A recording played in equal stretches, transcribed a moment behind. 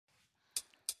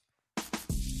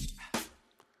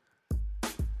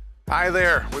Hi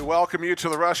there. We welcome you to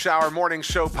the Rush Hour Morning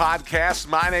Show podcast.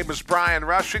 My name is Brian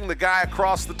Rushing. The guy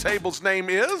across the table's name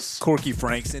is Corky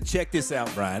Franks. And check this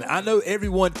out, Brian. I know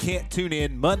everyone can't tune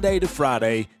in Monday to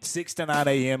Friday, 6 to 9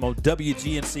 a.m. on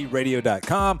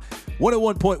WGNCradio.com,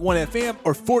 101.1 FM,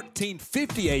 or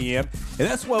 1450 a.m. And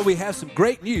that's why we have some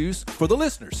great news for the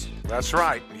listeners. That's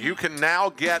right. You can now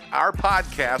get our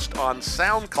podcast on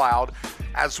SoundCloud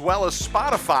as well as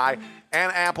Spotify and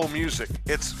Apple Music.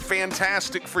 It's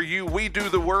fantastic for you. We do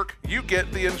the work. You get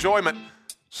the enjoyment.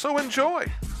 So enjoy.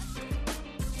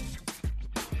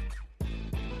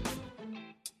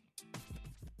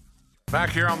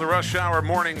 Back here on the Rush Hour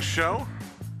Morning Show.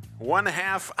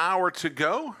 1.5 hour to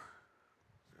go.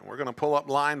 We're going to pull up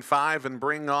line 5 and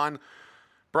bring on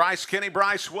Bryce Kenny.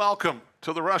 Bryce, welcome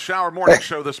to the Rush Hour Morning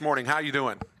Show this morning. How you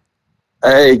doing?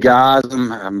 Hey guys,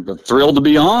 I'm thrilled to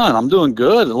be on. I'm doing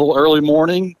good. A little early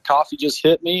morning, coffee just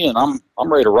hit me, and I'm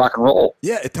ready to rock and roll.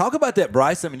 Yeah, talk about that,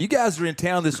 Bryce. I mean, you guys are in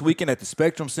town this weekend at the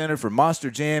Spectrum Center for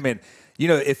Monster Jam, and you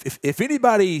know, if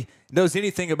anybody knows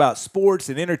anything about sports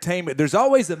and entertainment, there's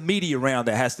always a media round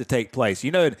that has to take place. You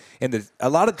know, and a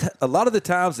lot of the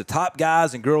times the top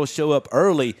guys and girls show up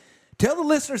early. Tell the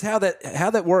listeners how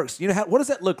that works. You know, what does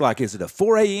that look like? Is it a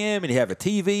 4 a.m. and you have a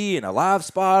TV and a live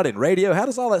spot and radio? How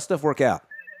does all that stuff work out?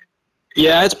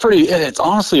 Yeah, it's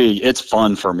honestly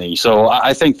fun for me. So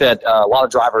I think that a lot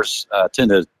of drivers tend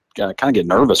to kind of get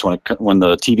nervous when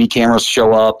the TV cameras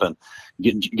show up and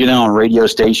get on radio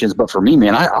stations. But for me,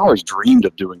 man, I always dreamed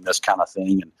of doing this kind of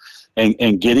thing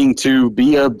and getting to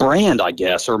be a brand, I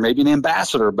guess, or maybe an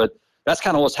ambassador. But that's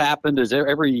kind of what's happened is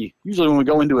usually when we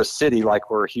go into a city like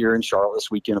we're here in Charlotte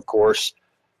this weekend, of course,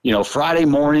 you know, Friday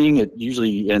morning, it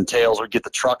usually entails we get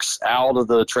the trucks out of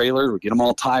the trailer, we get them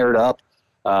all tired up,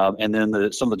 and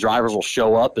then some of the drivers will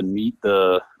show up and meet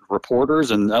the reporters.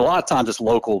 And a lot of times it's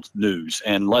local news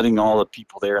and letting all the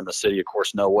people there in the city, of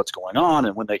course, know what's going on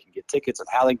and when they can get tickets and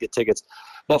how they can get tickets.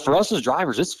 But for us as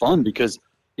drivers, it's fun because,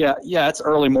 yeah, it's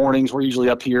early mornings. We're usually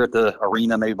up here at the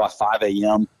arena maybe by 5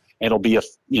 a.m., It'll be a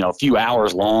few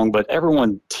hours long, but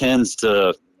everyone tends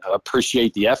to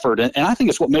appreciate the effort, and I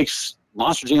think it's what makes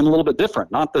Monster Jam a little bit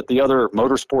different. Not that the other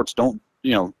motorsports don't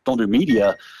do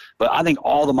media, but I think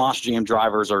all the Monster Jam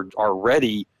drivers are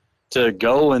ready to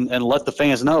go and let the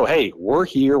fans know, hey, we're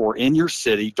here, we're in your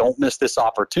city, don't miss this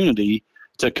opportunity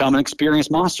to come and experience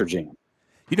Monster Jam.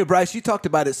 You know, Bryce, you talked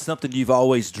about it's something you've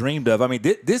always dreamed of. I mean,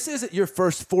 this isn't your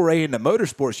first foray into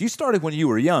motorsports. You started when you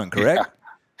were young, correct? Yeah.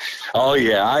 Oh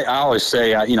yeah, I always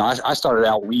say, I started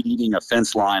out weed eating a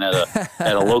fence line at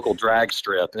a local drag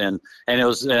strip, and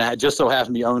it just so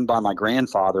happened to be owned by my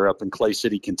grandfather up in Clay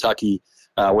City, Kentucky,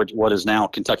 what is now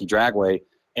Kentucky Dragway,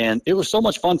 and it was so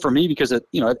much fun for me because at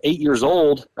 8 years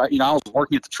old, I was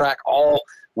working at the track all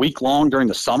week long during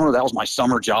the summer. That was my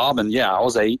summer job, and yeah, I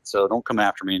was 8, so don't come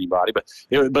after me, anybody. But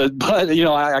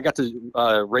I got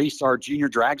to race our junior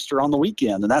dragster on the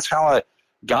weekend, and that's how I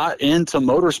got into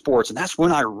motorsports, and that's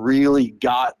when I really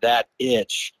got that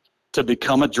itch to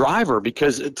become a driver,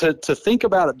 because to think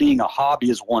about it being a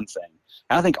hobby is one thing.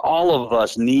 And I think all of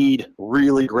us need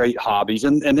really great hobbies,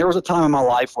 and there was a time in my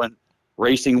life when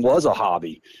racing was a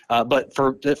hobby, but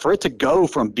for it to go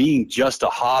from being just a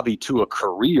hobby to a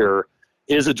career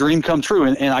is a dream come true.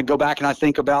 And I go back and I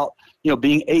think about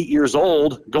being 8 years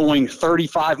old, going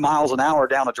 35 miles an hour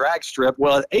down a drag strip.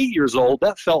 Well, at 8 years old,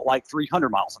 that felt like 300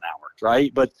 miles an hour,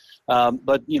 right? But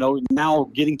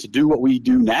now getting to do what we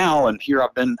do now, and here I've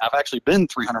actually been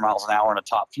 300 miles an hour in a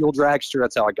top fuel dragster.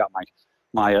 That's how I got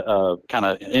my kind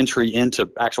of entry into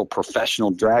actual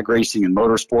professional drag racing and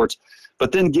motorsports.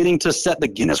 But then getting to set the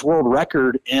Guinness World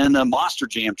Record in a Monster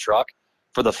Jam truck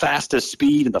for the fastest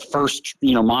speed and the first,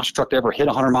 monster truck to ever hit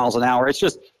 100 miles an hour. It's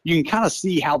just, you can kind of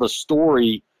see how the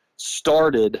story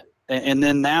started. And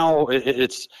then now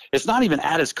it's not even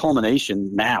at its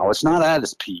culmination now. It's not at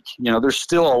its peak. There's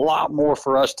still a lot more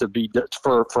for us to be,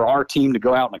 for our team to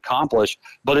go out and accomplish.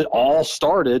 But it all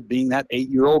started being that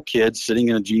 8-year-old kid sitting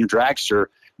in a junior dragster,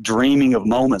 dreaming of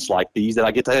moments like these that I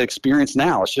get to experience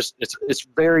now. It's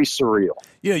very surreal.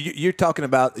 You're talking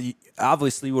about,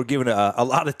 obviously we're giving a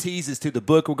lot of teases to the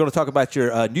book. We're going to talk about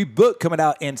your new book coming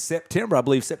out in September, I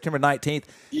believe, September 19th,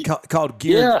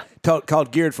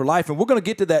 called Geared for Life. And we're going to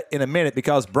get to that in a minute,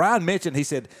 because Brian mentioned, he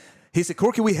said,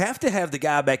 Corky, we have to have the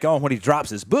guy back on when he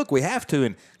drops his book. We have to,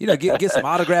 and, get some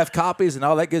autographed copies and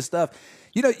all that good stuff.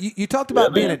 You talked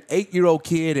about being an 8-year-old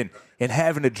kid and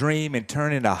having a dream and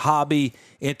turning a hobby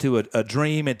into a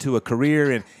dream, into a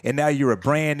career, and now you're a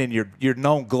brand and you're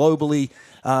known globally.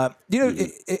 What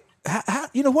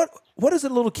does a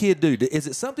little kid do? Is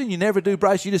it something you never do,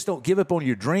 Bryce? You just don't give up on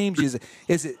your dreams?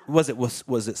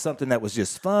 Was it something that was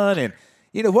just fun?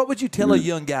 what would you tell a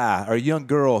young guy or a young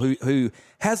girl who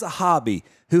has a hobby,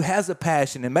 who has a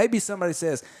passion, and maybe somebody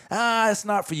says, it's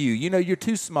not for you. You're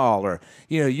too small, or,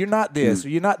 you're not this or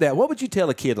you're not that. What would you tell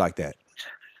a kid like that?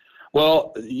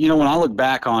 Well, when I look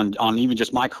back on even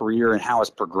just my career and how it's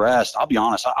progressed, I'll be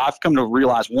honest, I've come to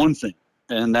realize one thing,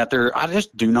 and that I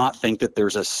just do not think that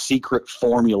there's a secret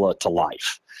formula to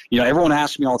life. Everyone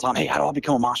asks me all the time, hey, how do I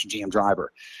become a Monster Jam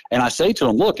driver? And I say to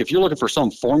them, look, if you're looking for some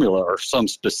formula or some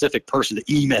specific person to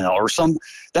email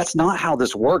that's not how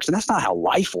this works. And that's not how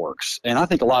life works. And I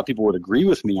think a lot of people would agree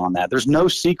with me on that. There's no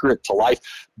secret to life,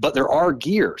 but there are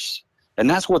gears. And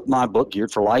that's what my book,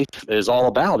 Geared for Life, is all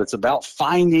about. It's about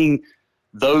finding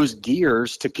those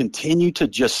gears to continue to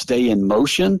just stay in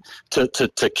motion,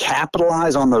 to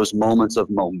capitalize on those moments of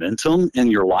momentum in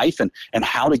your life, and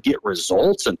how to get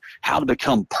results, and how to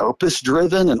become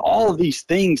purpose-driven, and all of these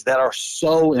things that are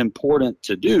so important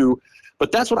to do.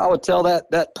 But that's what I would tell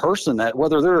that person, that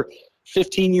whether they're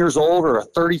 15 years old or a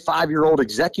 35-year-old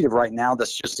executive right now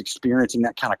that's just experiencing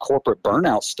that kind of corporate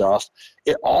burnout stuff,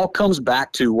 it all comes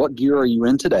back to what gear are you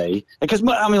in today? Because,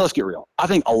 let's get real. I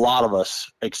think a lot of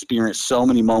us experience so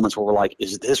many moments where we're like,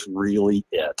 is this really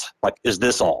it? Like, is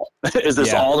this all? Is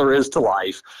this all there is to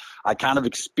life? I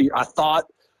thought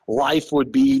life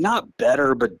would be not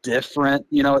better, but different,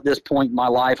 at this point in my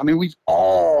life. We've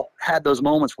all had those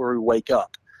moments where we wake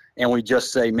up and we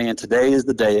just say, man, today is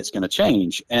the day it's going to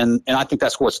change. And I think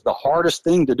that's what's the hardest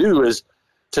thing to do, is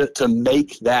to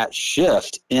make that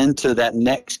shift into that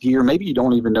next gear. Maybe you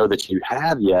don't even know that you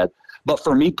have yet. But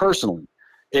for me personally,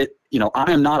 I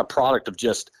am not a product of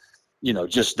just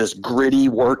this gritty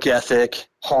work ethic,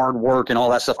 hard work and all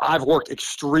that stuff. I've worked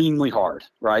extremely hard,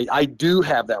 right? I do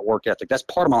have that work ethic. That's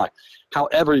part of my life.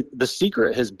 However, the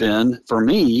secret has been for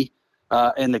me,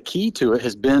 and the key to it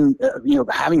has been,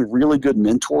 having really good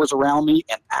mentors around me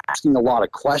and asking a lot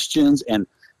of questions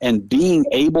and being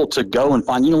able to go and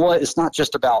find, it's not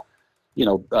just about,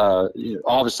 all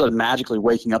of a sudden magically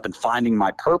waking up and finding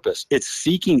my purpose. It's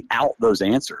seeking out those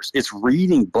answers. It's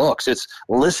reading books. It's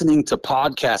listening to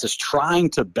podcasts. It's trying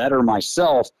to better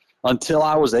myself until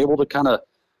I was able to kind of,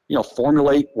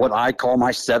 formulate what I call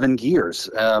my 7 gears.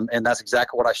 And that's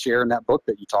exactly what I share in that book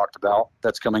that you talked about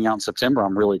that's coming out in September.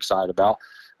 I'm really excited about.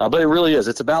 But it really is.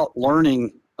 It's about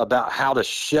learning about how to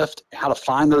shift, how to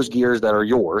find those gears that are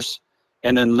yours,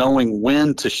 and then knowing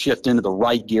when to shift into the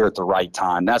right gear at the right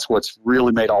time. That's what's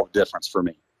really made all the difference for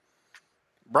me.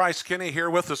 Bryce Kenny here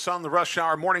with us on the Rush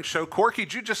Hour Morning Show. Corky,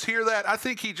 did you just hear that? I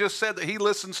think he just said that he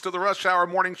listens to the Rush Hour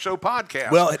Morning Show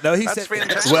podcast. Well, no, he That's said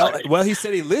fantastic. Well, he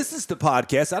said he listens to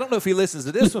podcasts. I don't know if he listens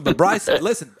to this one, but Bryce said,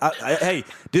 listen, hey,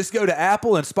 just go to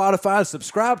Apple and Spotify and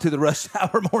subscribe to the Rush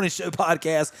Hour Morning Show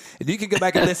podcast, and you can go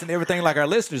back and listen to everything like our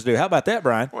listeners do. How about that,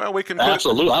 Brian? Well, we can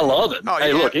absolutely. I love it.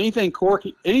 Hey, look, anything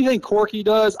Corky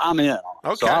does, I'm in.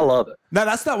 Okay. So I love it. No,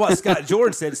 that's not what Scott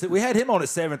Jordan said. We had him on at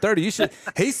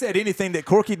 7:30. He said anything that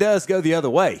Corky does, go the other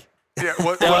way.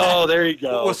 Yeah, there you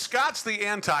go. Well, Scott's the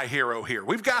anti-hero here.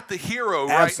 We've got the hero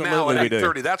Absolutely, right now at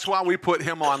 8:30. That's why we put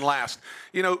him on last.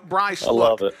 Bryce,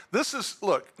 love it.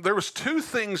 There was 2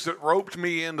 things that roped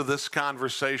me into this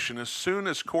conversation as soon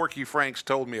as Corky Franks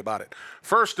told me about it.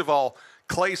 First of all,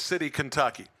 Clay City,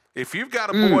 Kentucky. If you've got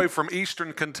a boy from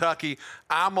Eastern Kentucky,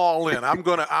 I'm all in. I'm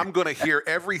gonna hear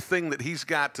everything that he's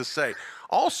got to say.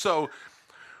 Also,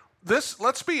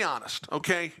 let's be honest,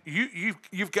 okay?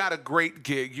 You've got a great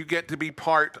gig. You get to be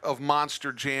part of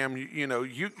Monster Jam.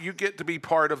 You get to be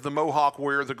part of the Mohawk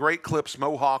Warrior, the Great Clips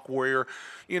Mohawk Warrior.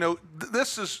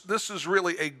 This is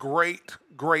really a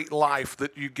great life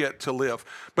that you get to live.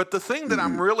 But the thing that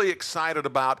I'm really excited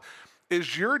about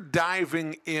is you're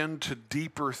diving into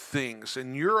deeper things,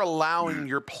 and you're allowing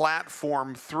your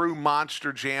platform through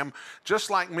Monster Jam, just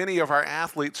like many of our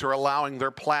athletes are allowing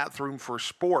their platform for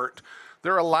sport.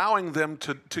 They're allowing them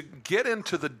to get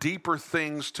into the deeper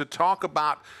things, to talk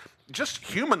about just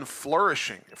human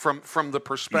flourishing from the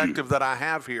perspective that I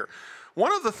have here.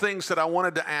 One of the things that I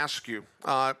wanted to ask you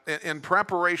in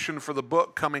preparation for the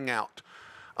book coming out,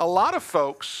 a lot of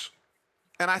folks,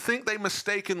 and I think they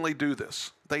mistakenly do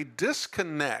this, they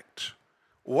disconnect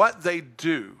what they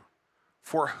do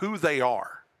for who they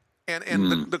are.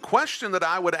 And the question that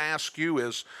I would ask you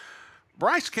is,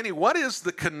 Bryce Kenny, what is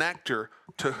the connector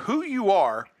to who you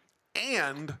are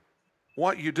and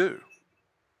what you do?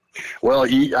 Well,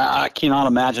 I cannot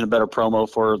imagine a better promo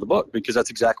for the book, because that's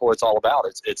exactly what it's all about.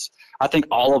 I think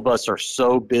all of us are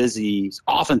so busy,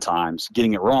 oftentimes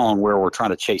getting it wrong, where we're trying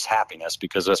to chase happiness,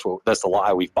 because that's the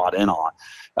lie we've bought in on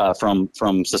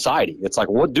from society. It's like,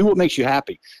 do what makes you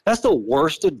happy. That's the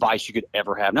worst advice you could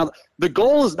ever have. Now, the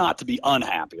goal is not to be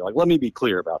unhappy. Like, let me be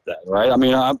clear about that, right? I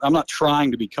mean, I'm not trying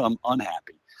to become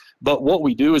unhappy, but what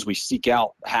we do is we seek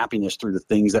out happiness through the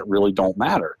things that really don't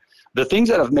matter. The things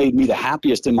that have made me the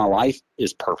happiest in my life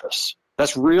is purpose.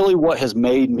 That's really what has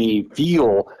made me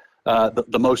feel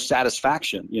the most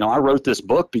satisfaction. I wrote this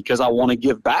book because I want to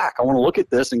give back. I want to look at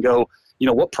this and go,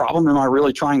 what problem am I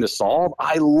really trying to solve?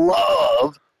 I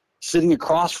love sitting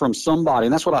across from somebody,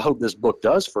 and that's what I hope this book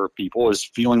does for people, is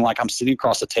feeling like I'm sitting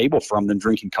across the table from them,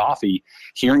 drinking coffee,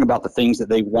 hearing about the things that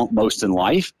they want most in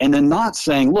life, and then not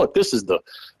saying, look, this is the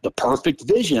perfect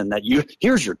vision that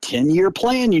here's your 10-year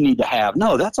plan you need to have.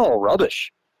 No, that's all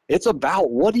rubbish. It's about,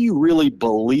 what do you really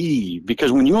believe?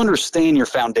 Because when you understand your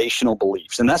foundational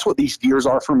beliefs, and that's what these gears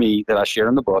are for me that I share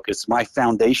in the book, it's my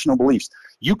foundational beliefs.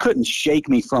 You couldn't shake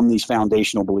me from these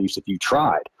foundational beliefs if you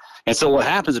tried. And so what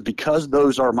happens is, because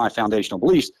those are my foundational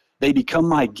beliefs, they become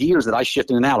my gears that I shift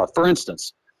in and out of. For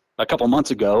instance, a couple months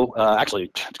ago,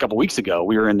 actually a couple weeks ago,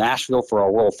 we were in Nashville for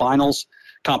our World Finals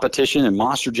competition, and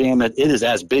Monster Jam. It is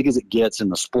as big as it gets in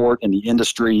the sport and the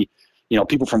industry.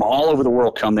 People from all over the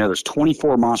world come there. There's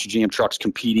 24 Monster Jam trucks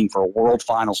competing for a World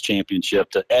Finals championship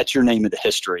to etch your name into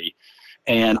history.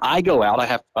 And I go out. I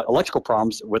have electrical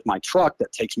problems with my truck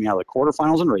that takes me out of the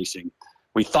quarterfinals in racing.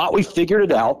 We thought we figured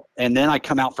it out, and then I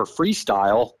come out for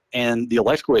freestyle, and the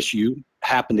electrical issue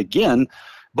happened again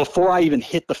before I even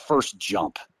hit the first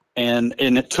jump. And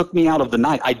it took me out of the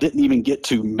night. I didn't even get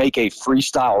to make a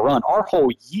freestyle run. Our whole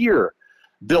year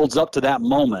builds up to that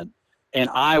moment, and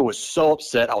I was so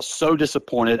upset. I was so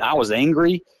disappointed. I was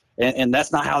angry, and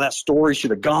that's not how that story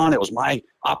should have gone. It was my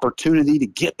opportunity to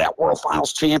get that World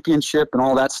Finals championship and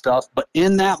all that stuff. But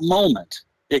in that moment,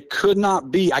 it could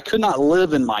not be. I could not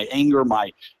live in my anger,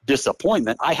 my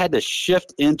disappointment. I had to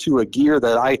shift into a gear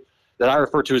that I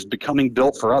refer to as becoming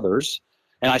built for others.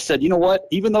 And I said, you know what?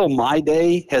 Even though my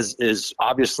day is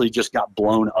obviously just got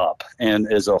blown up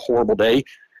and is a horrible day,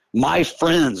 my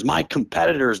friends, my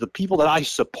competitors, the people that I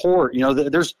support,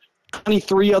 there's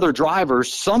 23 other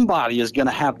drivers. Somebody is going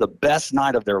to have the best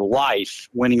night of their life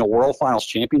winning a World Finals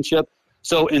championship.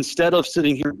 So instead of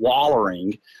sitting here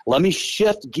wallowing, let me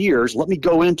shift gears. Let me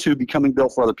go into becoming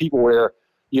built for other people, where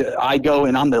I go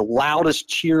and I'm the loudest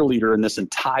cheerleader in this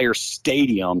entire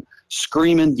stadium,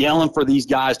 screaming, yelling for these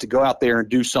guys to go out there and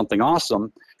do something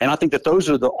awesome. And I think that those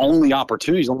are the only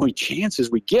opportunities, the only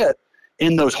chances we get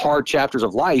in those hard chapters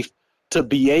of life to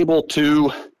be able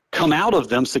to come out of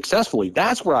them successfully.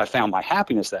 That's where I found my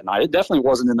happiness that night. It definitely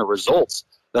wasn't in the results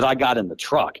that I got in the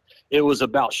truck. It was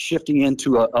about shifting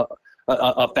into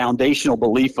a foundational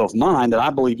belief of mine that I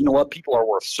believe, people are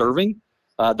worth serving.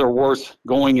 They're worth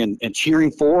going and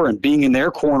cheering for and being in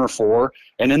their corner for.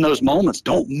 And in those moments,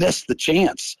 don't miss the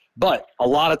chance. But a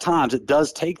lot of times it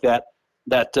does take that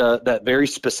very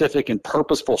specific and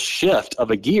purposeful shift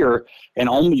of a gear, and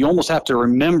you almost have to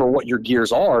remember what your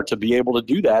gears are to be able to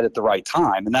do that at the right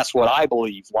time. And that's what I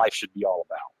believe life should be all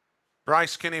about.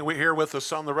 Bryce Kenny, we're here with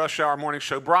us on the Rush Hour Morning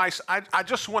Show. Bryce, I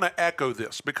just want to echo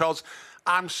this, because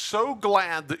I'm so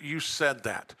glad that you said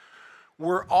that.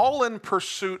 We're all in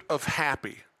pursuit of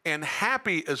happy, and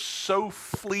happy is so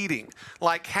fleeting.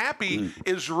 Like, happy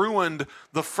is ruined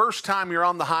the first time you're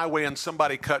on the highway and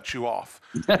somebody cuts you off.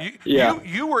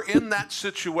 You were in that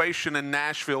situation in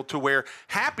Nashville to where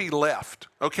happy left,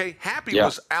 okay? Happy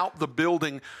was out the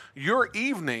building. Your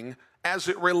evening, as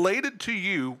it related to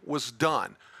you, was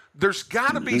done. There's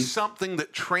got to be something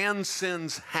that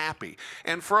transcends happy.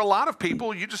 And for a lot of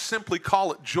people, you just simply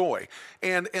call it joy.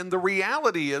 And the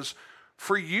reality is,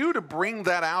 for you to bring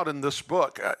that out in this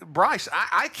book, Bryce,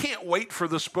 I can't wait for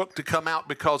this book to come out,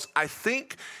 because I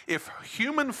think if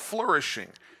human flourishing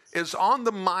is on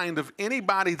the mind of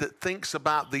anybody that thinks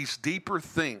about these deeper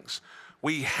things,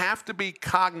 we have to be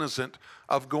cognizant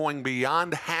of going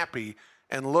beyond happy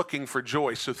and looking for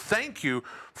joy. So thank you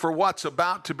for what's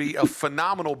about to be a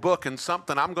phenomenal book, and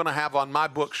something I'm going to have on my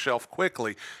bookshelf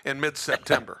quickly in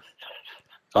mid-September.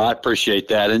 I appreciate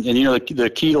that. And the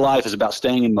key to life is about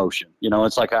staying in motion.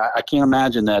 It's like, I can't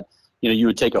imagine that, you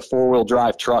would take a 4-wheel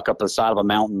drive truck up the side of a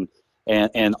mountain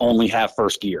and only have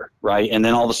first gear, right? And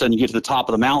then all of a sudden you get to the top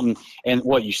of the mountain, and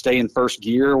you stay in first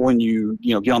gear when you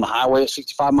get on the highway at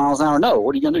 65 miles an hour? No,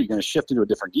 what are you going to do? You're going to shift into a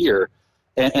different gear.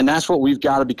 And that's what we've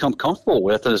got to become comfortable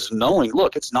with, is knowing,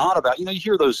 look, it's not about, you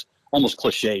hear those almost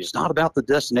cliches, it's not about the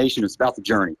destination, it's about the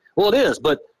journey. Well, it is,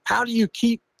 but how do you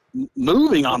keep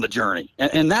moving on the journey.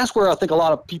 And that's where I think a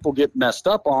lot of people get messed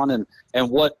up on. And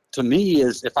what to me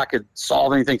is, if I could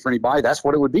solve anything for anybody, that's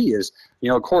what it would be is,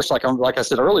 of course, like I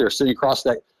said earlier, sitting across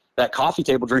that coffee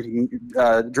table,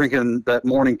 drinking that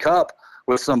morning cup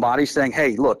with somebody, saying,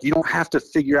 hey, look, you don't have to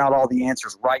figure out all the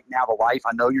answers right now to life.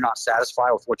 I know you're not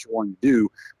satisfied with what you're wanting to do,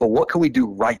 but what can we do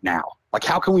right now? Like,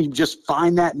 how can we just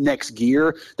find that next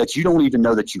gear that you don't even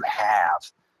know that you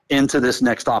have into this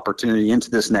next opportunity, into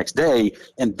this next day?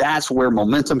 And that's where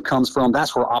momentum comes from.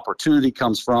 That's where opportunity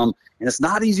comes from. And it's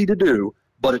not easy to do,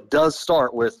 but it does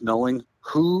start with knowing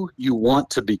who you want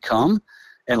to become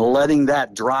and letting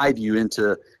that drive you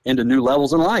into new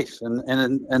levels in life.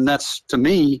 And that's, to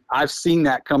me, I've seen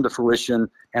that come to fruition,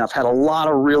 and I've had a lot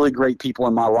of really great people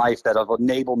in my life that have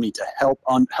enabled me to help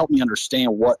me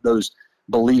understand what those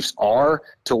beliefs are,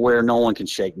 to where no one can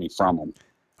shake me from them.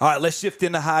 All right, let's shift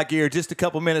into high gear. Just a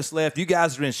couple minutes left. You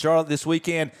guys are in Charlotte this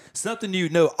weekend. Something you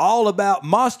know all about,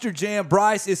 Monster Jam.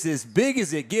 Bryce, it's as big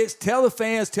as it gets. Tell the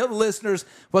fans, tell the listeners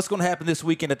what's going to happen this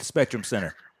weekend at the Spectrum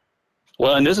Center.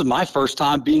 Well, and this is my first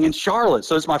time being in Charlotte.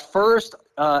 So it's my first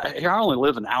here. I only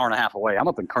live an hour and a half away. I'm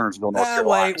up in Kernersville, North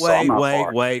Carolina.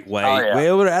 Wait. Oh,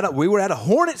 yeah. We were at a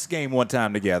Hornets game one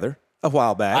time together a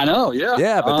while back. I know, yeah.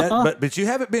 Yeah, but you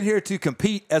haven't been here to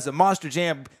compete as a Monster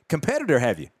Jam competitor,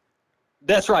 have you?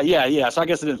 That's right. Yeah. So I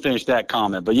guess I didn't finish that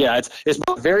comment, but yeah, it's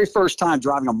my very first time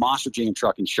driving a Monster Jam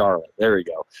truck in Charlotte. There we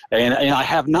go. And I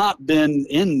have not been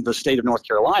in the state of North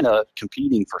Carolina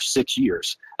competing for 6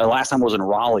 years. The last time I was in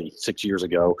Raleigh 6 years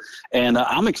ago. And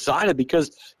I'm excited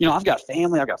because, I've got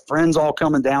family, I've got friends all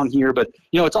coming down here, but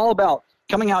it's all about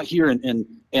coming out here and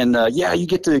you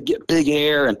get to get big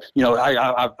air. And,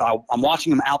 I'm watching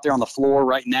them out there on the floor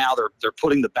right now. They're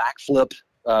putting the backflip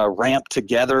ramp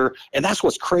together, and that's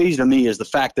what's crazy to me, is the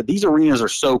fact that these arenas are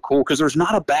so cool because there's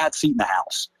not a bad seat in the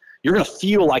house. You're going to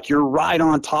feel like you're right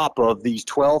on top of these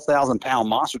 12,000-pound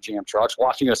Monster Jam trucks,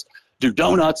 watching us do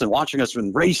donuts and watching us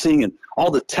in racing and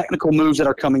all the technical moves that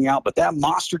are coming out. But that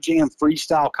Monster Jam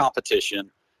freestyle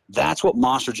competition, that's what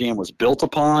Monster Jam was built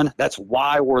upon. That's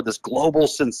why we're this global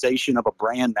sensation of a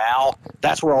brand now.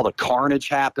 That's where all the carnage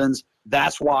happens.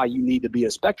 That's why you need to be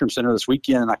at Spectrum Center this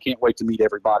weekend, and I can't wait to meet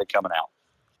everybody coming out.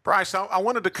 Bryce, I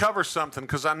wanted to cover something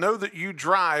because I know that you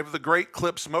drive the Great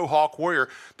Clips Mohawk Warrior.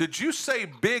 Did you say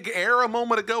big air a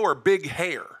moment ago or big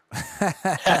hair?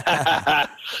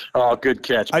 Oh, good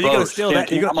catch. Are you going to steal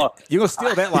that? You're going to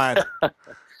steal that line.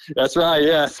 That's right.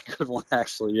 Yeah, it's a good one,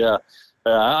 actually. Yeah.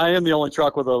 I am the only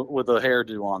truck with a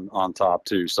hairdo on top,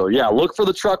 too. So, yeah, look for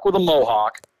the truck with a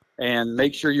mohawk. And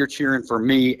make sure you're cheering for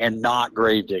me and not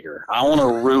Gravedigger. I want to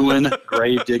ruin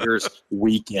Gravedigger's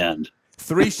weekend.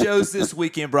 3 shows this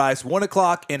weekend, Bryce, 1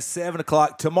 o'clock and 7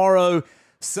 o'clock. Tomorrow,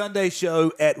 Sunday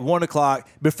show at 1 o'clock.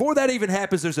 Before that even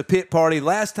happens, there's a pit party.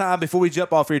 Last time, before we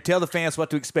jump off here, tell the fans what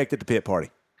to expect at the pit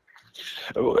party.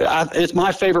 It's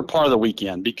my favorite part of the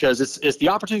weekend because it's the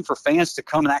opportunity for fans to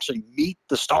come and actually meet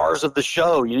the stars of the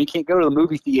show. You can't go to the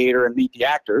movie theater and meet the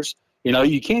actors.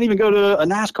 You can't even go to a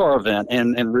NASCAR event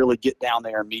and really get down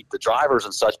there and meet the drivers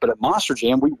and such. But at Monster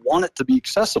Jam, we want it to be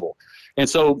accessible. And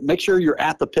so make sure you're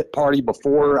at the pit party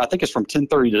before, I think it's from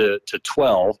 10:30 to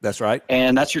 12. That's right.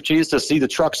 And that's your chance to see the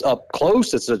trucks up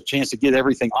close. It's a chance to get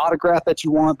everything autographed that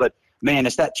you want. But, man,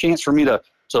 it's that chance for me to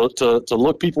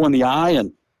look people in the eye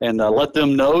and let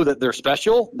them know that they're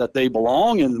special, that they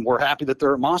belong, and we're happy that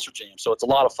they're at Monster Jam. So it's a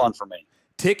lot of fun for me.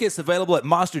 Tickets available at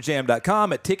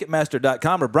monsterjam.com, at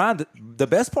ticketmaster.com. Or, Brian, the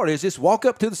best part is just walk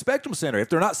up to the Spectrum Center if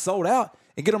they're not sold out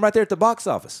and get them right there at the box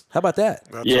office. How about that?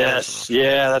 Yes. Awesome.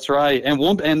 Yeah, that's right. And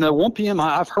the 1 p.m.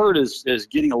 I've heard is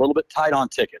getting a little bit tight on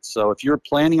tickets. So if you're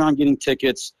planning on getting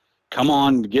tickets, come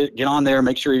on, get on there.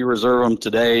 Make sure you reserve them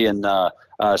today. And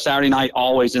Saturday night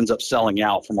always ends up selling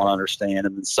out from what I understand.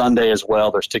 And then Sunday as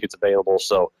well, there's tickets available.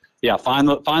 So, yeah, find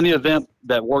the event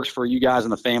that works for you guys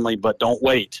and the family, but don't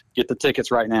wait. Get the tickets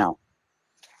right now.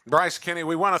 Bryce Kenny,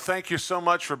 we want to thank you so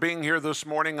much for being here this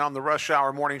morning on the Rush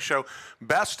Hour Morning Show.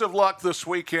 Best of luck this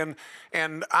weekend.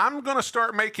 And I'm going to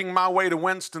start making my way to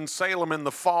Winston-Salem in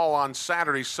the fall on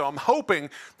Saturday. So I'm hoping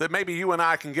that maybe you and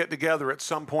I can get together at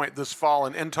some point this fall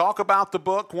and talk about the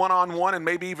book one-on-one and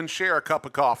maybe even share a cup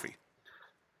of coffee.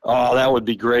 Oh, that would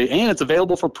be great. And it's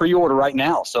available for pre-order right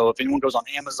now. So if anyone goes on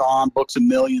Amazon, Books A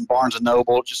Million, Barnes &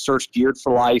 Noble, just search Geared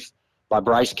for Life by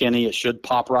Bryce Kenny. It should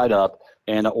pop right up.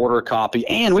 And order a copy.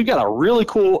 And we've got a really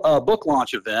cool book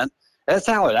launch event. That's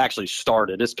how it actually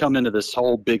started. It's come into this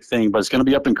whole big thing, but it's going to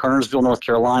be up in Kernersville, North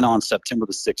Carolina on September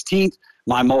the 16th.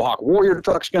 My Mohawk Warrior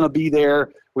truck's going to be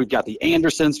there. We've got the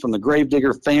Andersons from the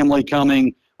Gravedigger family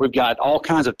coming. We've got all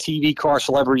kinds of TV car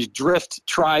celebrities, drift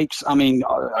trikes. I mean,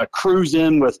 a cruise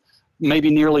in with maybe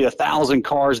nearly 1,000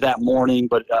 cars that morning,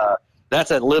 but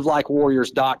that's at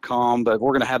livelikewarriors.com. But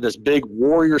we're going to have this big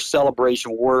Warrior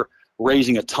celebration. We're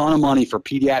raising a ton of money for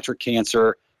pediatric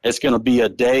cancer. It's going to be a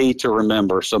day to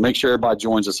remember. So make sure everybody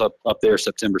joins us up there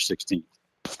September 16th.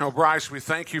 Oh, Bryce, we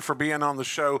thank you for being on the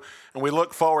show, and we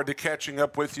look forward to catching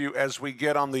up with you as we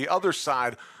get on the other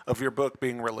side of your book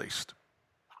being released.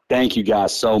 Thank you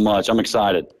guys so much. I'm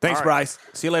excited. Thanks, right. Bryce.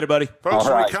 See you later, buddy. Folks,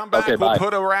 when we come back, we'll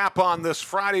put a wrap on this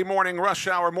Friday morning rush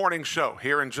hour morning show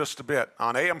here in just a bit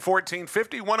on AM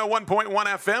 1450, 101.1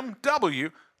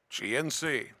 FM,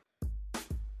 WGNC.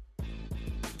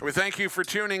 We thank you for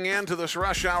tuning in to this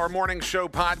Rush Hour Morning Show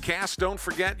podcast. Don't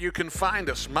forget you can find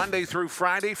us Monday through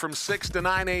Friday from 6 to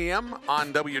 9 a.m.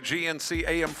 on WGNC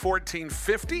AM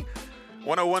 1450,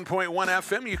 101.1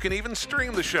 FM. You can even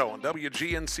stream the show on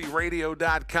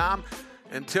WGNCradio.com.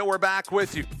 Until we're back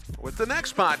with you with the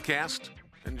next podcast,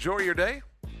 enjoy your day.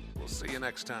 We'll see you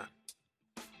next time.